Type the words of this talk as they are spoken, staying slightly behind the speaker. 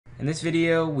In this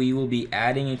video, we will be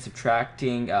adding and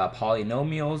subtracting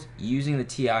polynomials using the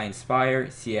TI-nSpire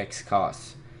CX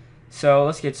CAS. So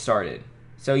let's get started.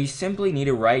 So you simply need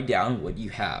to write down what you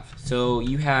have. So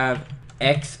you have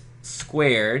x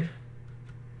squared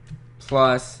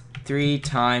plus 3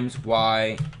 times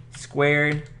y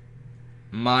squared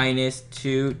minus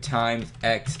 2 times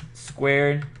x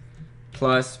squared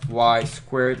plus y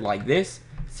squared, like this.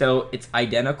 So it's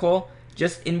identical.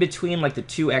 Just in between like the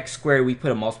 2x squared, we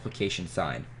put a multiplication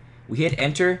sign. We hit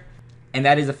enter, and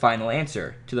that is the final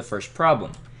answer to the first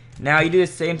problem. Now you do the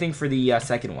same thing for the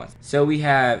second one. So we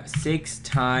have 6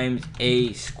 times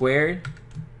a squared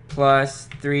plus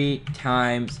 3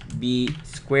 times b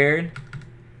squared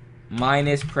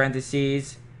minus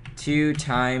parentheses 2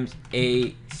 times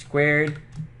a squared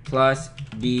plus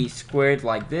b squared,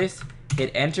 like this.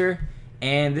 Hit enter,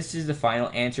 and this is the final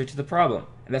answer to the problem.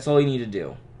 And that's all you need to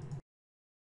do.